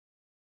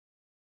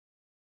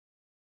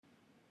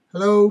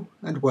Hello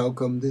and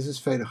welcome. This is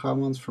Veder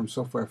Gamans from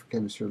Software for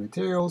Chemistry and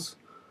Materials.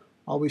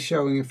 I'll be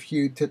showing a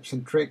few tips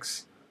and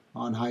tricks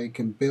on how you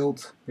can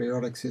build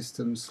periodic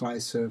systems,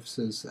 slice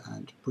surfaces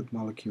and put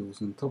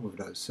molecules on top of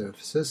those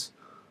surfaces.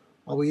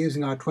 I'll be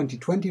using our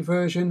 2020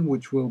 version,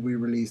 which will be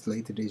released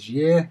later this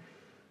year,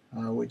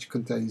 which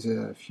contains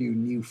a few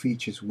new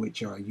features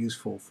which are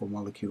useful for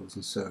molecules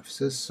and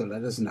surfaces, so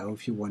let us know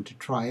if you want to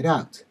try it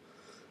out.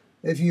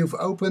 If you've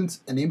opened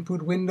an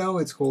input window,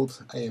 it's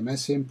called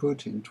AMS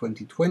input in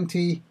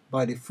 2020.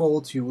 By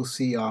default, you will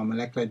see our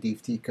molecular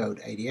DFT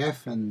code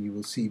ADF and you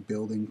will see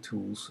building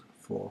tools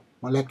for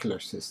molecular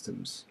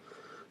systems.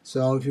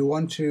 So if you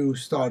want to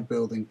start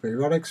building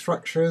periodic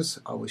structures,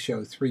 I will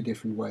show three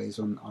different ways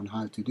on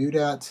how to do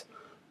that.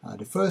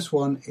 The first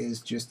one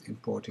is just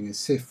importing a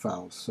Sif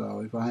file. So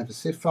if I have a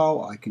Sif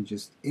file, I can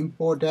just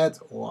import that,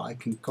 or I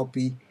can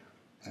copy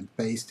and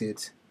paste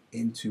it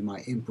into my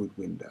input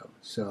window.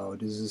 So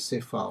this is a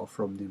Sif file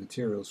from the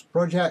materials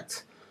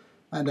project,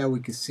 and there we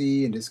can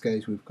see in this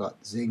case we've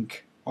got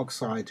zinc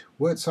oxide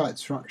word-side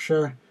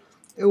structure.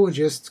 It will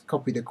just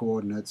copy the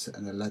coordinates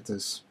and the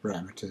lattice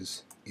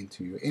parameters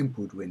into your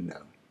input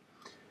window.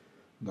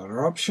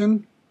 Another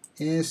option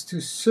is to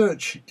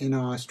search in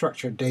our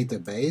structure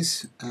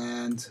database,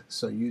 and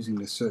so using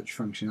the search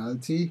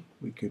functionality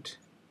we could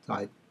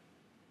type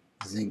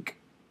zinc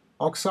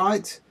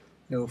oxide.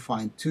 It will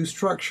find two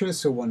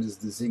structures, so one is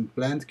the zinc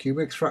blend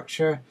cubic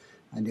structure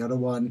and the other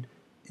one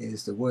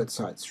is the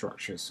word-side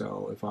structure.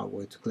 So if I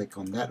were to click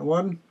on that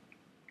one,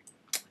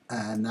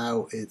 and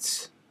now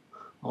it's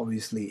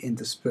obviously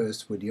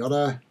interspersed with the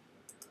other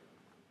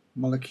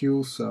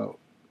molecule, so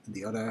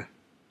the other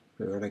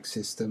periodic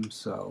system,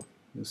 so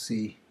you'll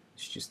see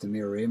it's just a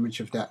mirror image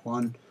of that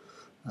one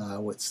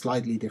with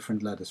slightly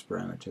different lattice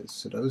parameters.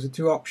 So those are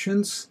two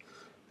options,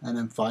 and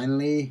then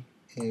finally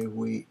if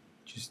we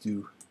just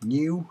do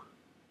new,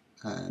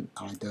 and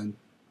I don't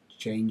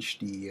change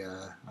the,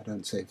 I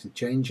don't save the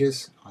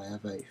changes, I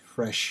have a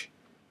fresh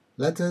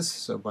lattice,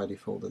 so by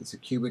default it's a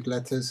cubic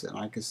lattice, and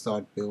I can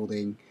start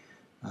building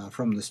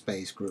from the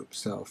space group.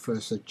 So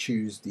first I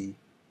choose the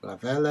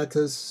Bravais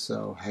lattice,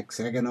 so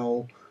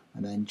hexagonal,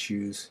 and then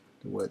choose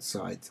the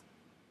word-side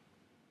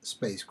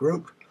space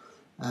group,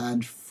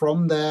 and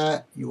from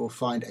there you will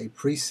find a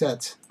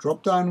preset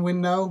drop-down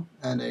window,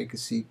 and there you can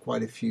see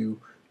quite a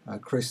few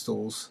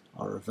crystals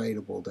are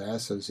available there.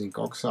 So zinc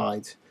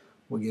oxide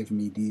will give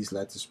me these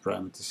lattice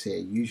parameters here.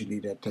 Usually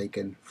they're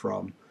taken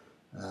from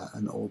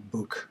an old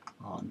book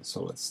on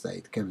solid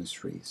state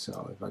chemistry.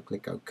 So if I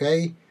click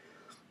OK,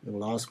 it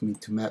will ask me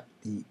to map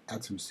the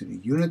atoms to the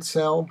unit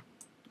cell.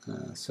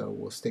 So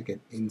we'll stick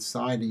it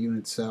inside the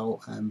unit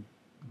cell, and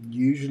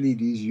usually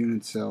these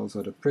unit cells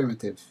are the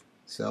primitive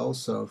cells.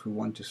 So if we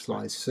want to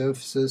slice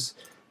surfaces,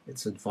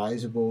 it's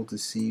advisable to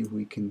see if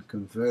we can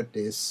convert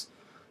this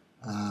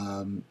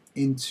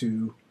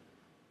into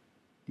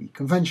the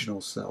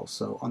conventional cell.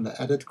 So on the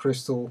edit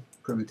crystal,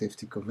 primitive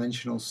to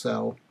conventional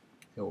cell,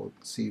 it will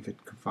see if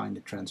it can find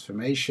the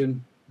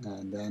transformation,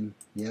 and then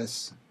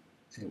yes,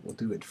 it will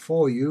do it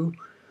for you.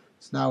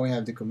 So now we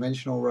have the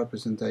conventional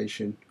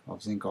representation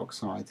of zinc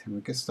oxide, and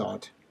we can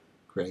start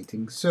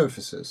creating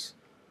surfaces.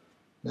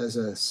 There's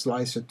a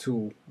slicer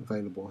tool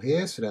available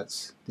here, so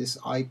that's this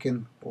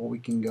icon, or we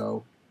can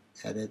go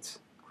edit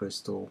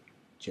crystal,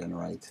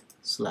 generate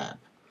slab.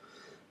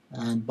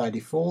 And by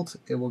default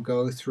it will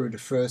go through the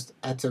first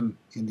atom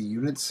in the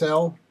unit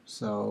cell.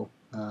 So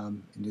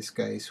in this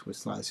case we're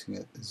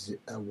slicing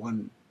a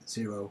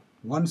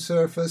 101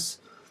 surface.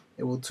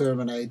 It will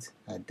terminate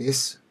at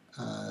this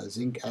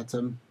zinc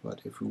atom, but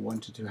if we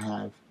wanted to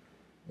have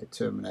it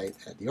terminate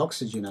at the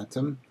oxygen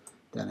atom,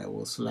 then it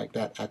will select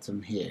that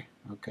atom here.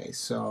 Okay,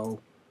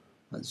 so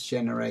let's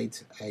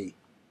generate a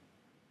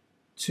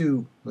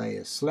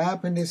 2-layer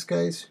slab in this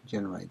case,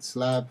 generate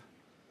slab,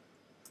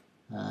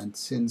 and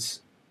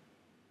since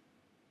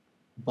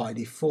by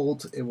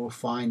default it will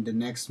find the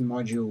next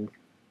module,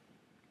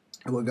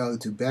 it will go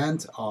to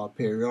band, our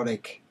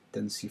periodic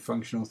density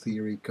functional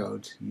theory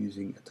code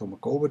using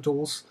atomic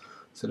orbitals,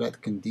 so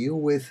that can deal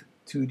with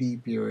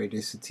 2D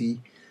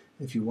periodicity.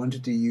 If you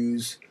wanted to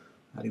use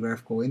the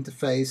graphical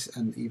interface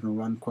and even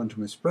run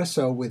quantum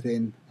espresso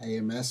within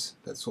AMS,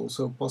 that's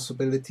also a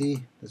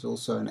possibility. There's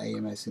also an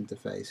AMS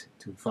interface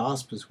to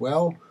VASP as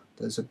well.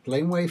 Those are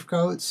plane wave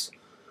codes,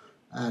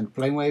 and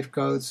plane wave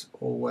codes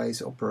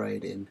always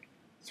operate in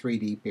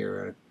 3D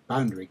periodic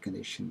boundary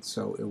conditions,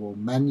 so it will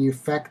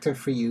manufacture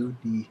for you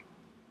the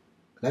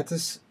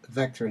lattice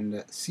vector in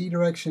the C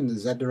direction, the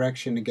Z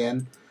direction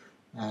again,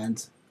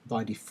 and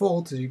by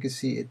default, as you can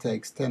see, it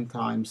takes 10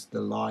 times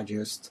the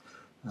largest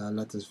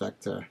lattice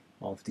vector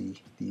of the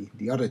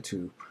other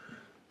two.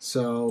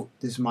 So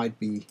this might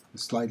be a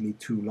slightly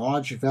too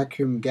large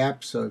vacuum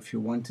gap, so if you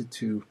wanted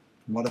to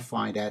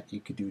modify that, you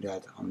could do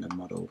that on the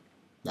model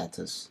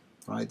lattice,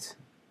 right?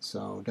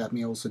 So let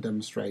me also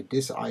demonstrate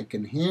this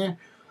icon here.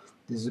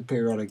 This is a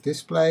periodic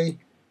display,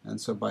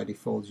 and so by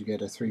default you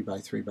get a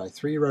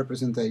 3x3x3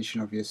 representation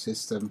of your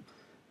system,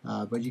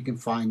 but you can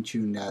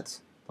fine-tune that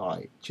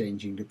by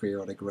changing the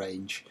periodic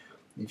range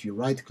if you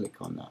right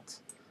click on that.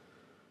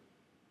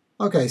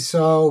 Okay,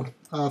 so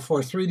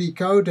for 3D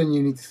code, then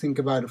you need to think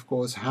about, of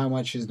course, how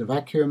much is the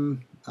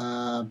vacuum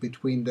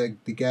between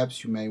the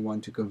gaps. You may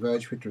want to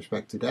converge with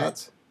respect to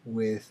that.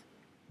 With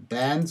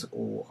band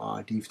or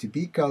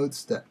DFTB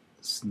codes,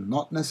 that's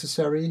not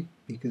necessary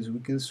because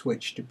we can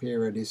switch the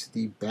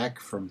periodicity back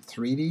from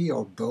 3D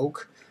or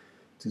bulk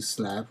to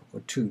slab or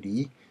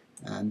 2D,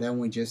 and then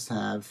we just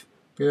have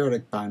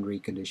periodic boundary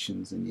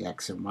conditions in the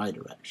x and y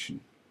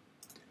direction.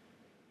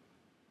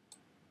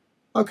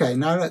 Okay,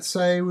 now let's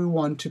say we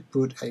want to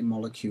put a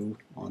molecule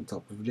on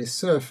top of this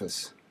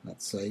surface.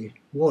 Let's say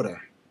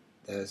water.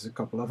 There's a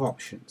couple of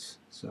options.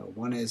 So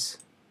one is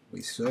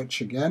we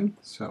search again,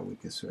 so we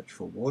can search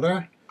for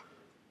water,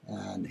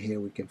 and here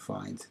we can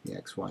find the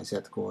x, y, z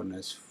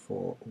coordinates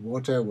for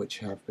water, which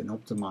have been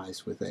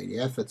optimized with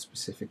ADF at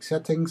specific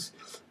settings.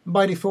 And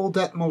by default,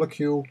 that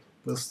molecule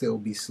will still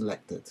be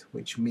selected,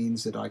 which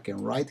means that I can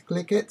right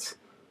click it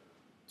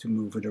to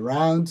move it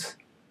around,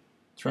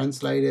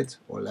 translate it,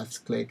 or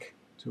left click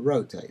to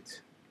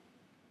rotate.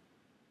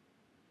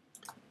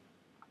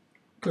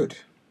 Good.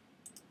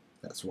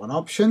 That's one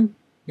option.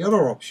 The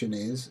other option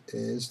is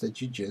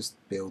that you just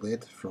build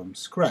it from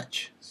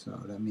scratch.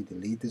 So let me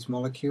delete this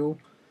molecule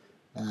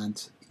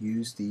and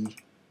use the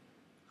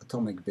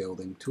atomic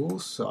building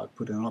tools. So I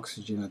put an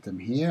oxygen atom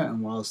here,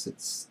 and whilst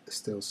it's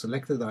still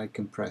selected, I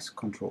can press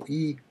Ctrl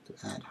E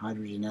to add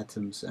hydrogen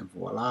atoms, and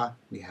voila,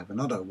 we have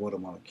another water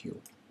molecule.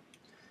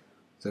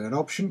 Third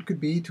option could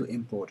be to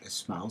import a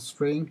smile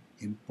string,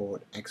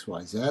 import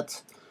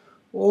XYZ,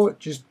 or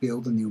just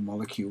build a new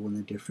molecule in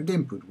a different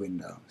input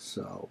window.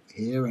 So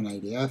here in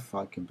ADF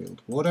I can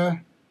build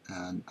water,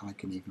 and I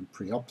can even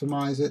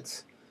pre-optimize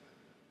it.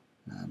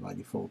 By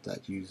default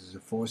that uses a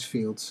force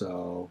field,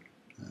 so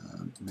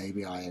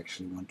maybe I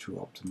actually want to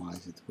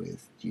optimize it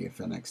with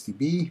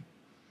GFNXDB,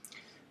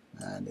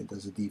 and it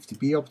does a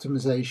DFTB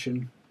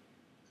optimization,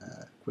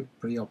 quick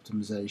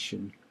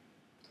pre-optimization.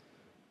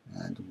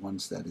 And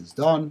once that is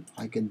done,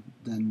 I can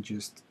then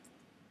just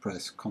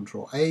press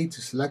Ctrl A to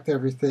select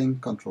everything,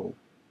 Ctrl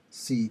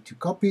C to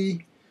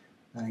copy,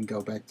 and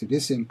go back to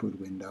this input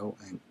window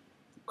and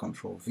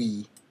Ctrl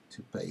V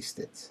to paste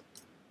it.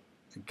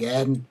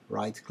 Again,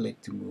 right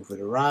click to move it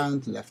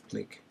around, left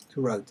click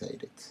to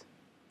rotate it.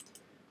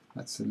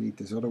 Let's delete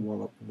this other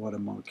water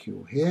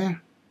molecule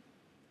here.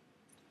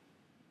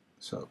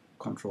 So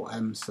Ctrl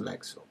M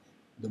selects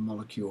the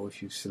molecule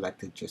if you've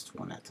selected just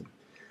one atom.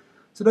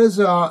 So those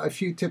are a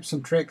few tips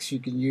and tricks you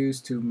can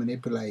use to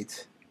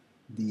manipulate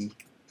the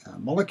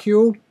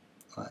molecule,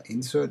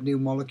 insert new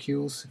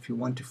molecules. If you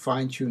want to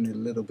fine-tune it a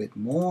little bit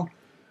more,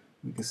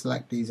 we can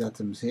select these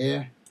atoms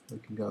here. We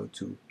can go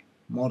to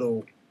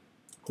Model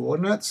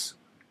Coordinates,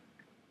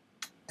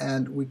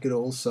 and we could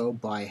also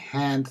by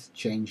hand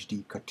change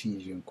the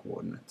Cartesian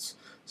coordinates.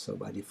 So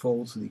by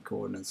default the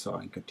coordinates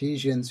are in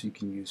Cartesians. You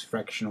can use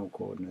fractional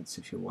coordinates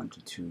if you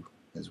wanted to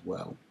as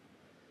well.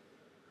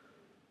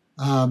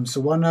 So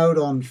one note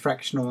on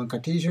fractional and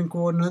Cartesian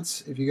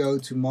coordinates: if you go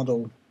to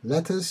model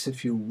letters,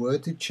 if you were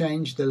to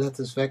change the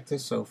letters vector,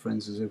 so for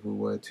instance if we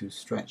were to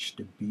stretch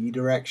the B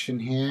direction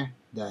here,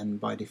 then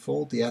by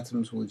default the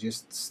atoms will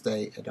just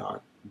stay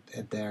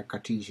at their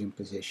Cartesian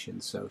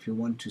position. So if you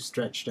want to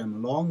stretch them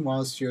along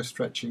whilst you're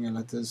stretching the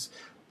letters,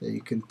 then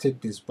you can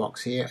tick this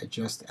box here,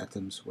 adjust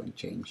atoms when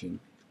changing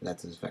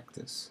letters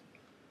vectors.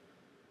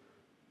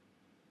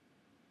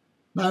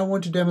 Now I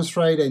want to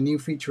demonstrate a new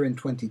feature in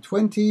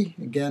 2020.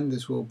 Again,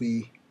 this will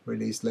be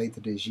released later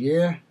this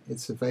year.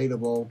 It's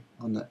available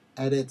on the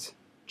Edit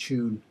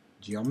Tune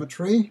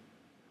Geometry,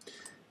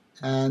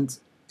 and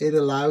it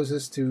allows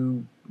us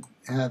to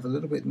have a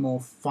little bit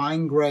more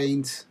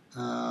fine-grained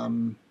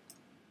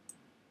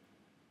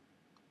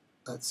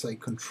let's say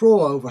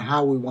control over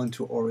how we want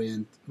to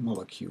orient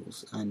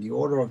molecules, and the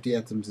order of the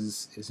atoms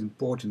is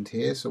important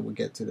here, so we'll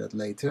get to that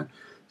later.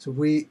 So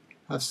we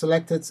have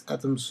selected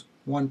atoms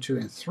 1, 2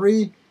 and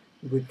 3.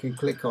 We can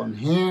click on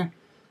here,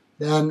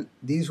 then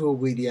these will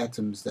be the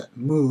atoms that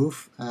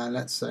move, and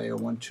let's say I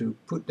want to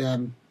put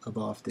them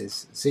above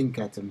this zinc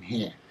atom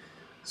here.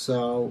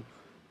 So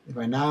if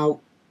I now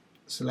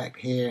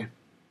select here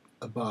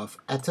above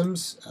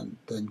atoms and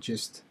then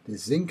just the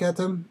zinc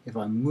atom, if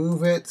I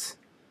move it,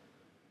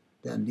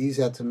 then these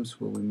atoms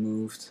will be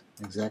moved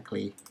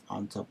exactly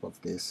on top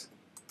of this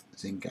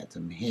zinc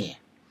atom here.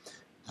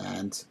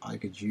 And I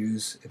could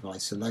use, if I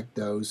select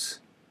those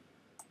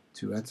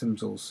two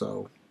atoms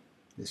also,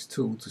 this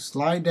tool to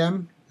slide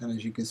them, and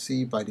as you can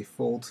see by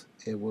default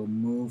it will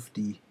move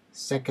the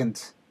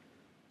second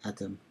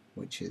atom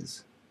which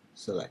is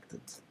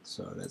selected.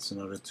 So that's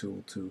another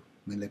tool to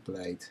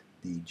manipulate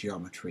the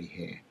geometry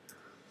here.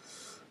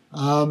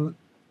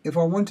 If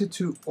I wanted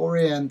to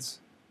orient,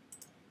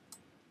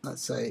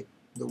 let's say,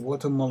 the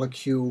water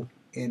molecule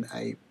in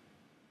a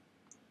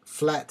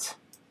flat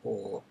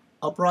or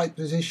upright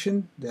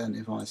position, then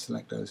if I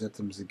select those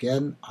atoms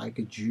again, I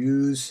could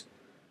use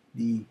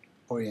the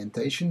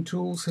orientation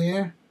tools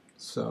here.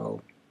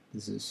 So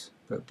this is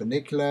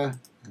perpendicular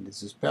and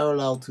this is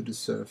parallel to the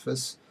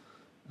surface,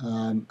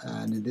 and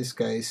in this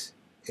case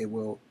it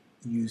will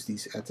use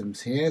these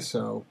atoms here.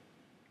 So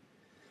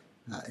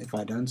If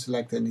I don't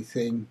select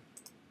anything,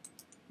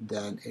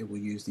 then it will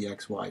use the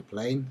XY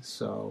plane,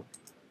 so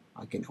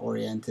I can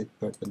orient it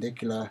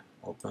perpendicular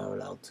or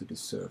parallel to the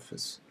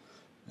surface.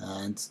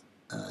 And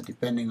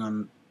depending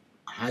on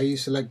how you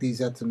select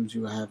these atoms,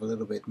 you have a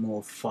little bit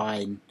more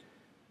fine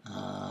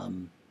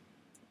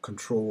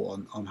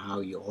control on how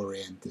you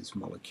orient this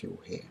molecule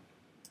here.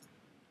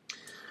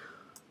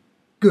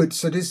 Good,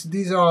 so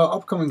these are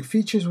upcoming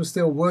features. We're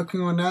still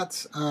working on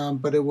that,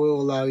 but it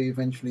will allow you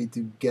eventually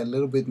to get a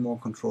little bit more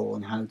control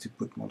on how to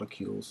put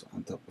molecules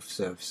on top of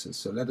surfaces.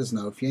 So let us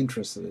know if you're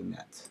interested in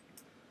that.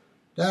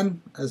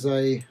 Then, as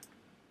a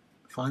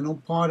final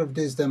part of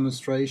this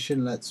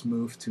demonstration, let's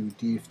move to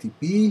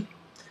DFTB.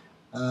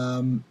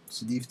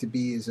 So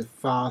DFTB is a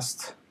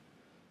fast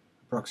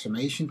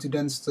approximation to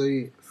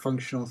density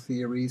functional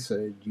theory, so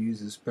it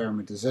uses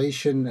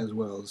parameterization as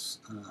well as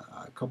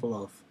a couple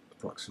of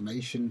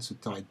approximations, so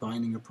tight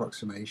binding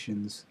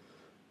approximations,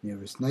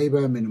 nearest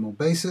neighbor, minimal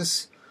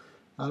basis.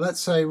 Let's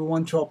say we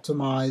want to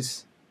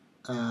optimize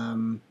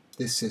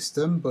this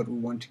system, but we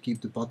want to keep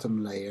the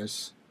bottom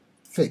layers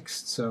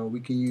fixed. So we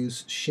can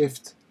use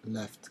Shift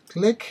left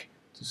click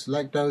to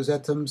select those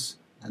atoms,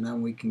 and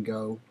then we can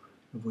go,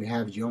 if we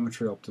have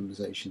geometry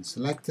optimization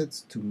selected,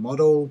 to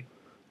model,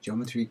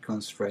 geometry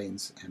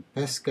constraints, and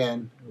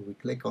PESCAN. If we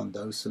click on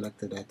those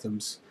selected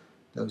atoms,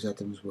 those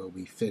atoms will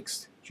be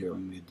fixed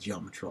during the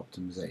geometry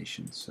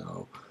optimization.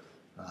 So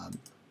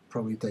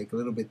probably take a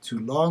little bit too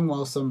long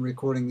whilst I'm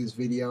recording this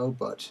video,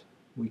 but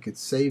we could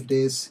save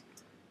this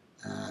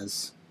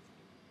as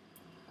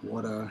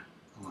water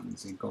on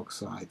zinc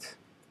oxide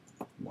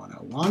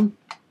 101,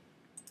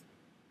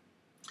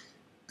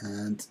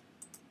 and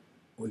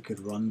we could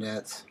run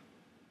that.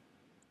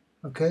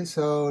 Okay,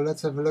 so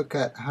let's have a look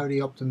at how the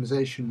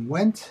optimization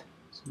went.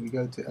 So we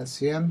go to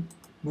SCM,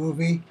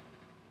 movie,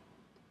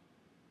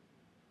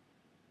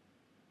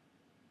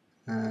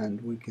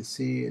 and we can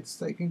see it's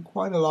taking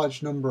quite a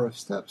large number of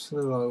steps, a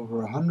little over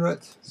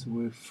 100, so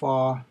we're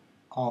far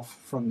off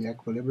from the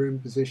equilibrium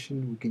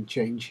position. We can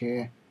change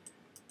here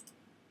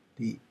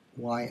the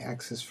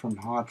y-axis from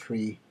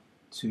Hartree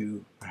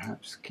to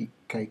perhaps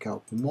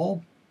kcal per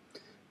mole,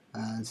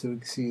 and so we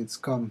can see it's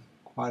come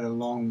quite a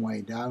long way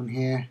down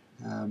here,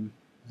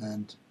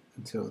 and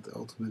until it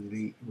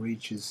ultimately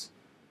reaches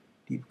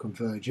deep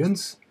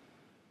convergence.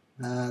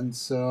 And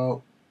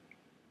so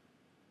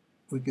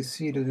we can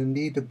see that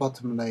indeed the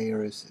bottom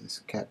layer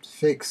is kept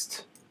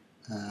fixed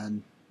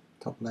and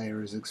top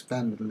layer is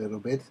expanded a little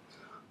bit.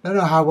 I don't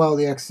know how well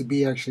the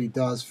XTB actually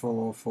does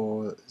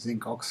for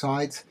zinc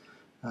oxide.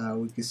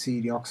 We can see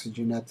the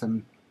oxygen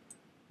atom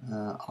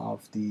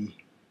of the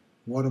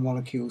water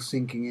molecule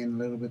sinking in a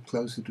little bit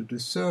closer to the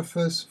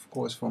surface, of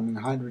course forming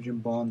hydrogen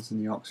bonds,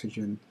 and the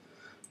oxygen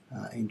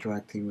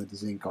interacting with the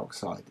zinc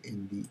oxide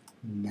in the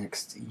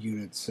next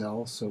unit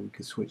cell. So we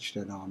can switch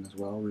that on as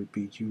well,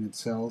 repeat unit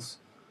cells.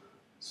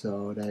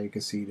 So there you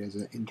can see there's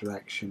an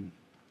interaction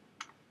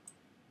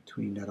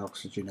between that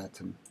oxygen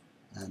atom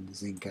and the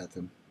zinc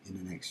atom in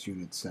the next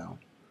unit cell.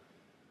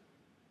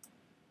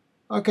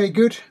 Okay,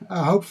 good.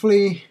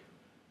 Hopefully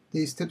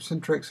these tips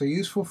and tricks are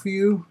useful for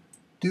you.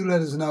 Do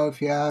let us know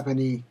if you have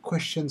any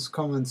questions,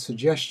 comments,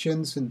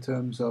 suggestions in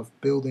terms of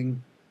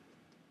building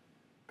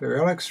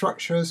periodic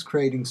structures,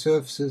 creating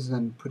surfaces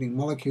and putting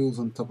molecules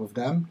on top of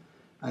them,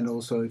 and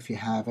also if you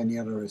have any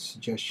other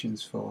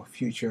suggestions for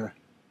future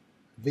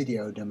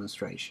video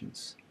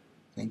demonstrations.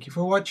 Thank you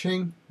for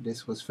watching.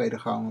 This was Feder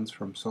Gouwens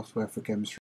from Software for Chemistry.